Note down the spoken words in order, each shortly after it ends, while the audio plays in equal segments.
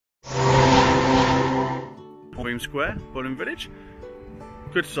Hornbeam Sq, Bullin Village.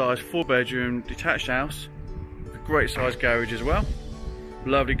 Good size, 4-bedroom, detached house. A great size garage as well.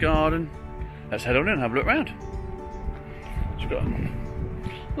 Lovely garden. Let's head on in and have a look around. So we've got a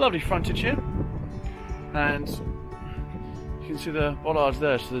lovely frontage here. And you can see the bollards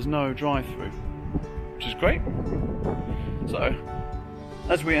there, so there's no drive-through, which is great. So,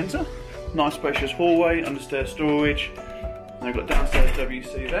 as we enter, nice spacious hallway, understairs storage, and we've got downstairs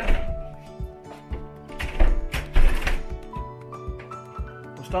WC there.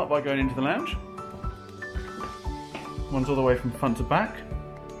 We'll start by going into the lounge. Runs all the way from front to back.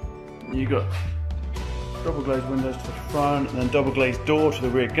 You've got double glazed windows to the front, and then double glazed door to the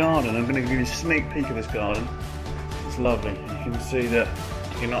rear garden. I'm going to give you a sneak peek of this garden. It's lovely. You can see that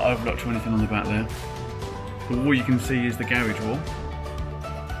you're not overlooked to anything on the back there. But all you can see is the garage wall.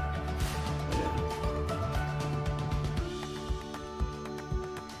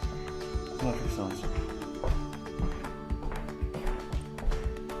 Lovely size.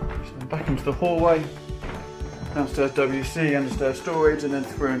 So back into the hallway, downstairs WC, understairs storage, and then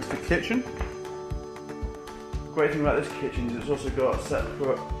through into the kitchen. Great thing about this kitchen is it's also got a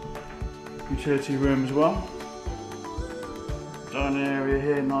separate utility room as well. Dining area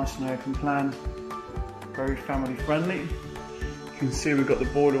here, nice and open plan, very family friendly. You can see we've got the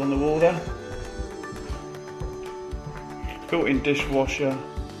boiler on the wall there. Built-in dishwasher,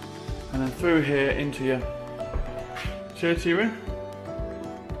 and then through here into your utility room.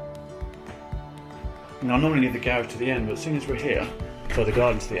 Now I normally leave the garage to the end, but seeing as we're here, so the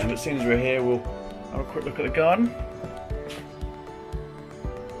garden to the end, but seeing as we're here, we'll have a quick look at the garden.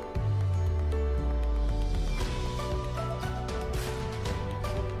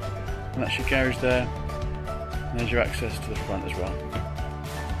 And that's your garage there, and there's your access to the front as well.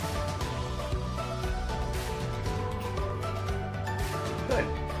 Okay.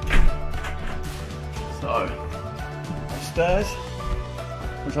 So, upstairs,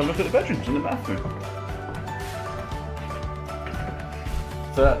 let's have a look at the bedrooms and the bathroom.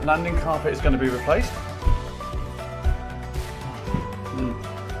 The landing carpet is going to be replaced.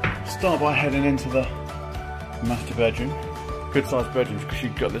 Start by heading into the master bedroom. Good sized bedrooms because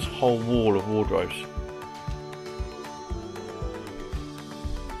you've got this whole wall of wardrobes.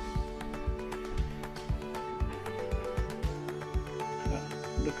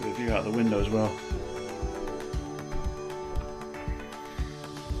 Look at the view out the window as well.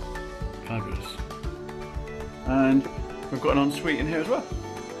 Fabulous. And we've got an ensuite in here as well.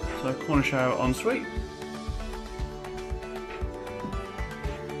 So corner shower ensuite.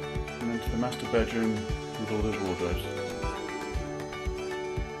 And into the master bedroom with all those wardrobes.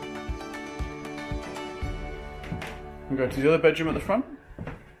 We'll go to the other bedroom at the front.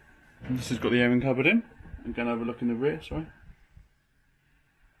 And this has got the airing cupboard in. Again, overlooking the rear, sorry.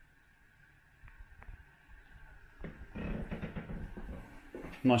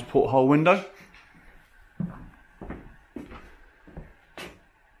 Nice porthole window.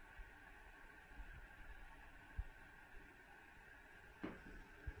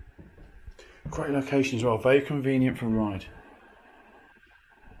 Great location as well, very convenient for Ryde.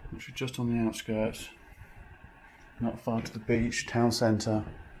 Which is just on the outskirts. Not far to the beach, town centre.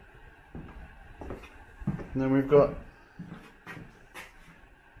 And then we've got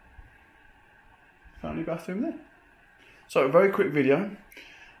family bathroom there. So a very quick video.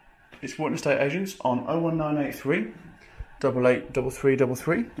 It's Wharton Estate Agents on 01983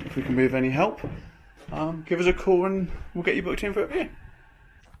 883333. If we can be of any help, give us a call and we'll get you booked in for a view.